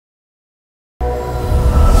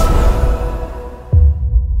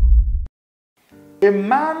a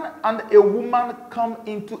man and a woman come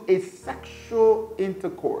into a sexual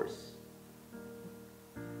intercourse,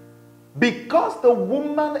 because the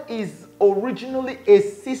woman is originally a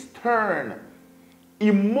cistern,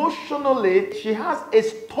 emotionally, she has a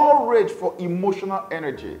storage for emotional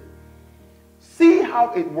energy. See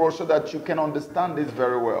how it works so that you can understand this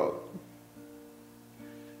very well.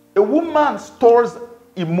 A woman stores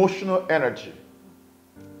emotional energy.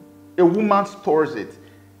 A woman stores it.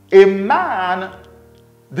 A man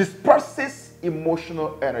disperses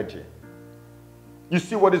emotional energy. You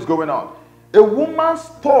see what is going on? A woman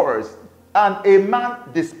stores and a man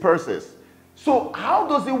disperses. So how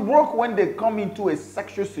does it work when they come into a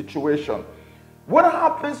sexual situation? What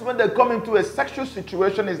happens when they come into a sexual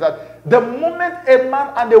situation is that the moment a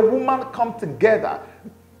man and a woman come together,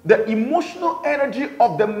 the emotional energy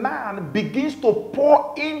of the man begins to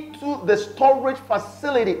pour into the storage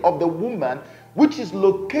facility of the woman, which is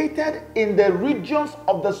located in the regions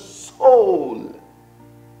of the soul.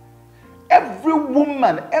 Every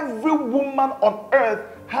woman on earth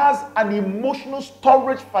has an emotional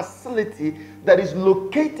storage facility that is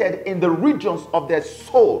located in the regions of their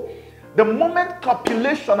soul. The moment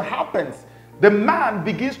copulation happens, the man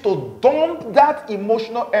begins to dump that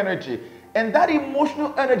emotional energy, and that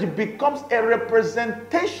emotional energy becomes a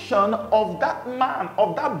representation of that man,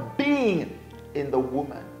 of that being in the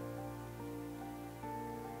woman.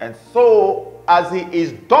 And so, as he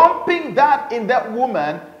is dumping that in that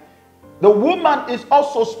woman, the woman is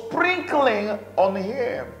also sprinkling on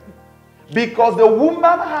him, because the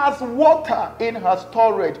woman has water in her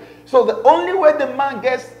storage. So the only way the man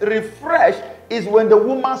gets refreshed is when the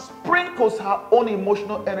woman sprinkles her own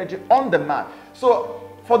emotional energy on the man. So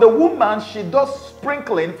for the woman, she does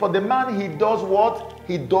sprinkling. For the man, he does what?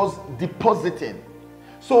 He does depositing.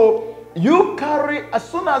 So you carry, as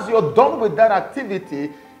soon as you're done with that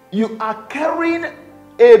activity, you are carrying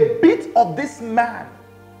a bit of this man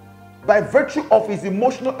by virtue of his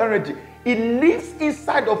emotional energy. It lives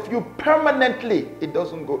inside of you permanently. It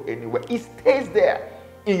doesn't go anywhere. It stays there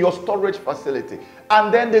in your storage facility.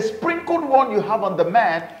 And then the sprinkled one you have on the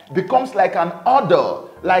man becomes like an odor,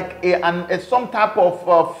 like some type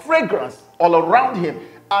of fragrance all around him.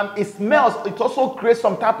 And it smells. It also creates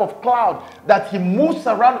some type of cloud that he moves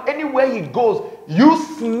around. Anywhere he goes, you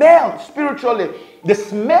smell spiritually. The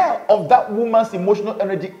smell of that woman's emotional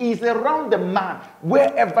energy is around the man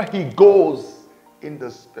wherever he goes in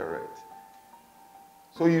the spirit.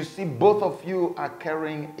 So you see, both of you are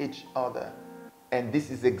carrying each other. And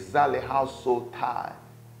this is exactly how soul tie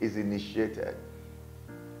is initiated.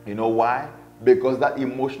 You know why? Because that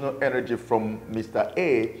emotional energy from Mr.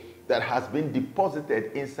 A that has been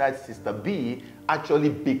deposited inside Sister B actually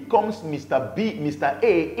becomes Mr.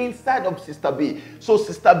 A inside of Sister B. So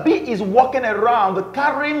Sister B is walking around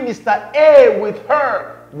carrying Mr. A with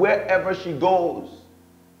her wherever she goes.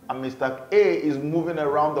 And Mr. A is moving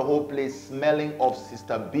around the whole place smelling of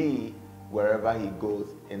Sister B wherever he goes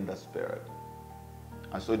in the spirit.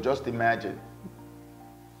 And so just imagine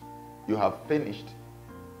you have finished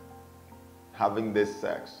having this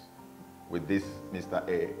sex with this Mr.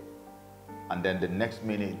 A, and then the next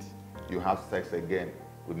minute you have sex again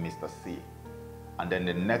with Mr. C, and then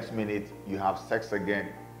the next minute you have sex again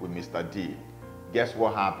with Mr. D. Guess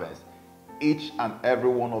what happens? Each and every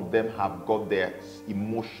one of them have got their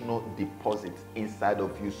emotional deposits inside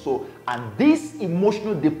of you. So, and these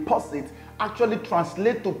emotional deposits actually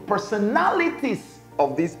translate to personalities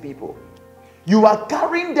of these people. You are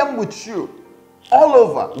carrying them with you all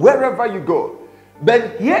over, wherever you go.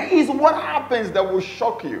 But here is what happens that will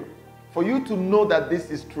shock you, for you to know that this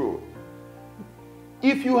is true.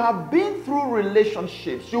 If you have been through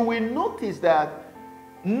relationships, you will notice that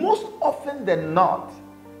most often than not,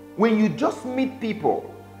 when you just meet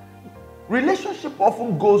people, relationship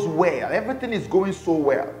often goes well. Everything is going so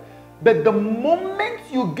well. But the moment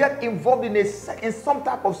you get involved in some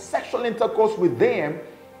type of sexual intercourse with them,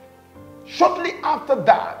 shortly after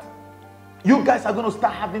that, you guys are going to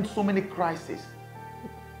start having so many crises.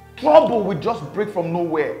 Trouble will just break from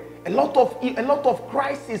nowhere. A lot of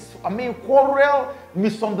crisis, quarrel,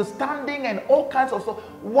 misunderstanding, and all kinds of stuff.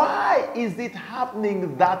 Why is it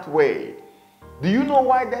happening that way? Do you know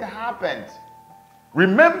why that happened?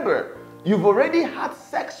 Remember, you've already had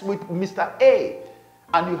sex with Mr. A,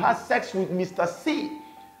 and you had sex with Mr. C.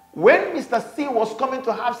 When Mr. C was coming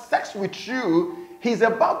to have sex with you, he's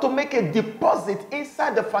about to make a deposit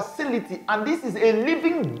inside the facility, and this is a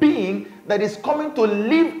living being that is coming to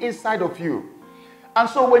live inside of you. And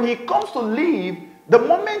so when he comes to live, the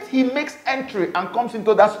moment he makes entry and comes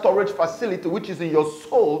into that storage facility, which is in your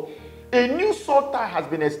soul, a new soul tie has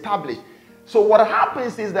been established. So what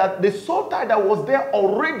happens is that the soul tie that was there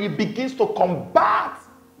already begins to combat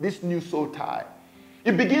this new soul tie.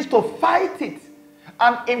 It begins to fight it.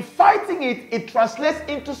 And in fighting it, it translates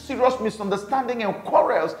into serious misunderstanding and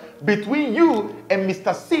quarrels between you and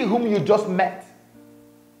Mr. C, whom you just met.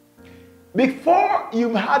 Before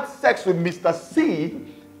you had sex with Mr.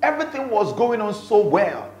 C, everything was going on so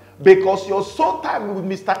well because your soul tie with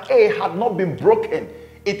Mr. A had not been broken.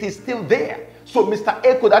 It is still there. So Mr.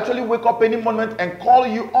 A could actually wake up any moment and call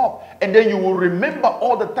you up, and then you will remember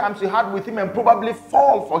all the times you had with him and probably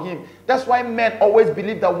fall for him. That's why men always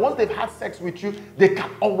believe that once they've had sex with you, they can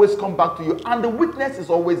always come back to you, and the weakness is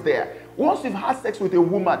always there. Once you've had sex with a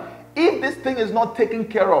woman, if this thing is not taken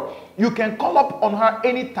care of, you can call up on her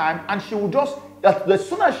anytime, and she will just, as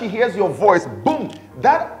soon as she hears your voice, boom,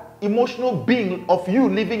 that emotional being of you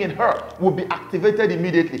living in her will be activated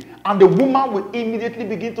immediately, and the woman will immediately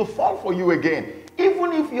begin to fall for you again,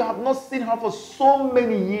 even if you have not seen her for so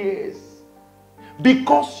many years,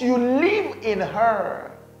 because you live in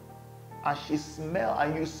her, and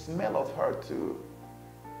you smell of her too.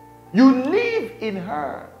 You live in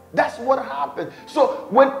her. That's what happens. So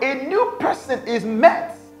when a new person is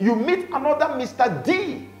met, you meet another Mr.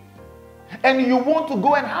 D, and you want to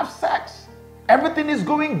go and have sex. Everything is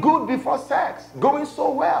going good before sex, going so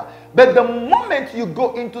well. But the moment you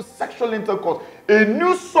go into sexual intercourse, a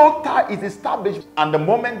new soul tie is established. And the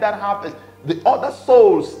moment that happens, the other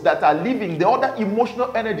souls that are living, the other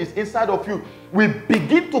emotional energies inside of you will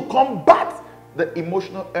begin to combat the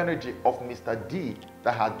emotional energy of Mr. D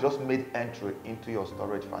that had just made entry into your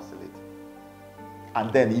storage facility.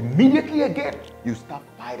 And then immediately again, you start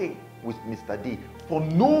fighting with Mr. D for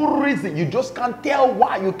no reason. You just can't tell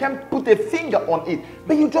why. You can't put a finger on it,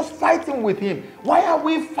 but you're just fighting with him. Why are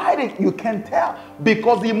we fighting? You can't tell,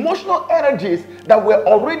 because the emotional energies that were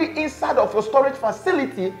already inside of your storage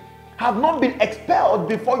facility have not been expelled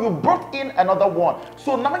before you brought in another one.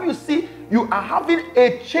 So now you see, you are having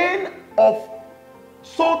a chain of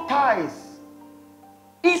soul ties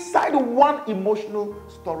inside one emotional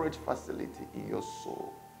storage facility in your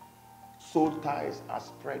soul. Soul ties are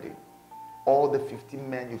spreading. All the 15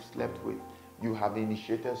 men you've slept with, you have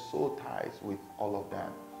initiated soul ties with all of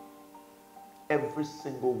them. Every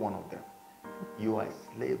single one of them. You are a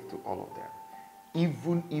slave to all of them.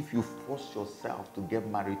 Even if you force yourself to get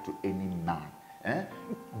married to any man,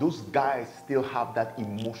 those guys still have that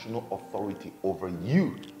emotional authority over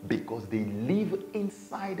you because they live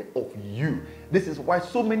inside of you. This is why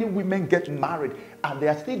so many women get married and they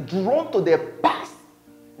are still drawn to their past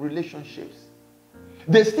relationships.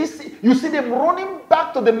 They still you see them running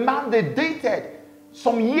back to the man they dated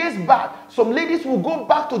some years back. Some ladies will go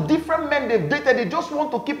back to different men they've dated. They just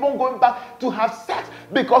want to keep on going back to have sex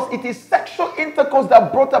because it is sexual intercourse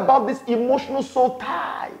that brought about this emotional soul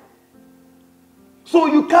tie. So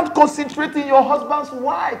you can't concentrate in your husband's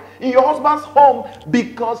wife, in your husband's home,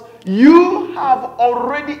 because you have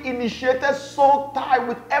already initiated soul tie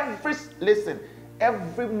with every, listen,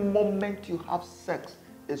 every moment you have sex,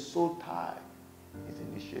 a soul tie is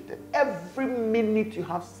initiated. Every minute you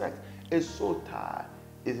have sex, a soul tie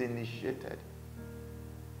is initiated.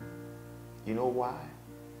 You know why?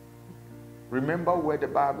 Remember where the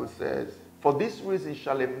Bible says, for this reason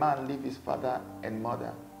shall a man leave his father and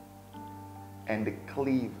mother and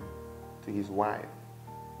cleave to his wife.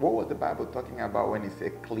 What was the Bible talking about when it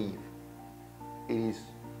said cleave? It is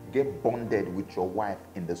get bonded with your wife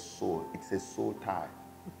in the soul. It's a soul tie.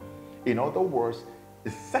 In other words,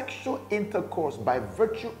 the sexual intercourse, by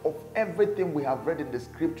virtue of everything we have read in the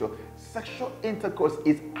scripture, sexual intercourse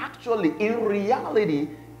is actually, in reality,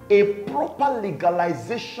 a proper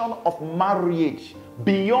legalization of marriage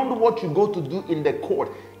beyond what you go to do in the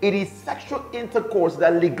court. It is sexual intercourse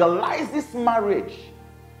that legalizes marriage.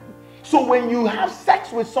 So when you have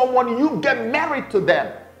sex with someone, you get married to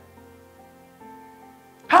them.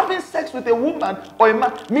 Having sex with a woman or a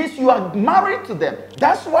man means you are married to them.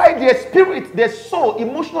 That's why their spirit, their soul,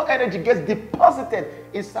 emotional energy gets deposited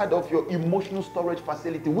inside of your emotional storage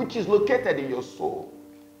facility, which is located in your soul.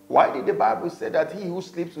 Why did the Bible say that he who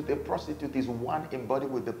sleeps with a prostitute is one in body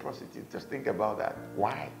with the prostitute? Just think about that.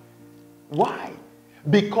 Why? Why?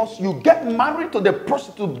 Because you get married to the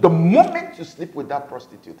prostitute the moment you sleep with that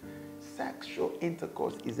prostitute. Sexual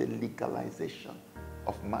intercourse is a legalization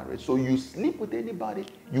of marriage. So you sleep with anybody,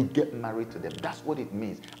 you get married to them. That's what it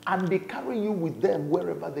means. And they carry you with them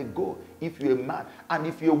wherever they go. If you're a man, and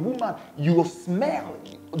if you're a woman, you smell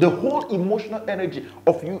the whole emotional energy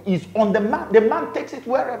of you is on the man. The man takes it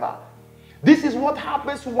wherever. This is what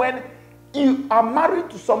happens when you are married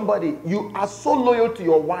to somebody. You are so loyal to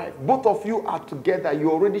your wife. Both of you are together.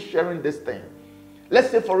 You're already sharing this thing. Let's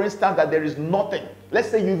say, for instance, that there is nothing. Let's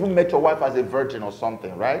say you even met your wife as a virgin or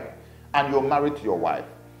something, right? And you're married to your wife.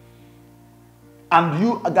 And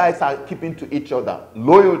you guys are keeping to each other,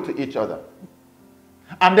 loyal to each other.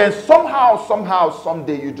 And then somehow,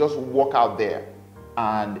 someday you just walk out there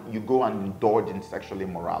and you go and indulge in sexual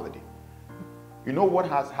immorality. You know what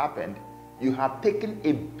has happened? You have taken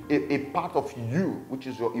a part of you, which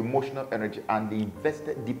is your emotional energy, and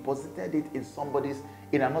deposited it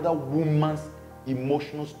in another woman's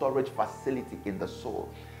emotional storage facility in the soul.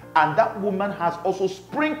 And that woman has also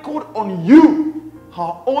sprinkled on you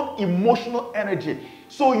her own emotional energy.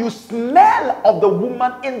 So you smell of the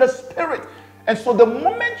woman in the spirit. And so the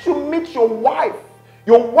moment you meet your wife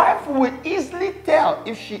will easily tell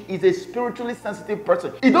if she is a spiritually sensitive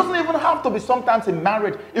person. It doesn't even have to be sometimes in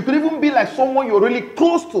marriage. It could even be like someone you're really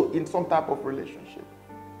close to in some type of relationship.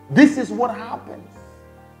 This is what happens.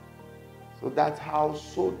 So that's how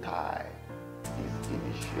soul tie is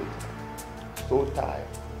initiated. Soul tie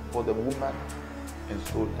for the woman and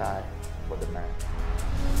soul tie for the man.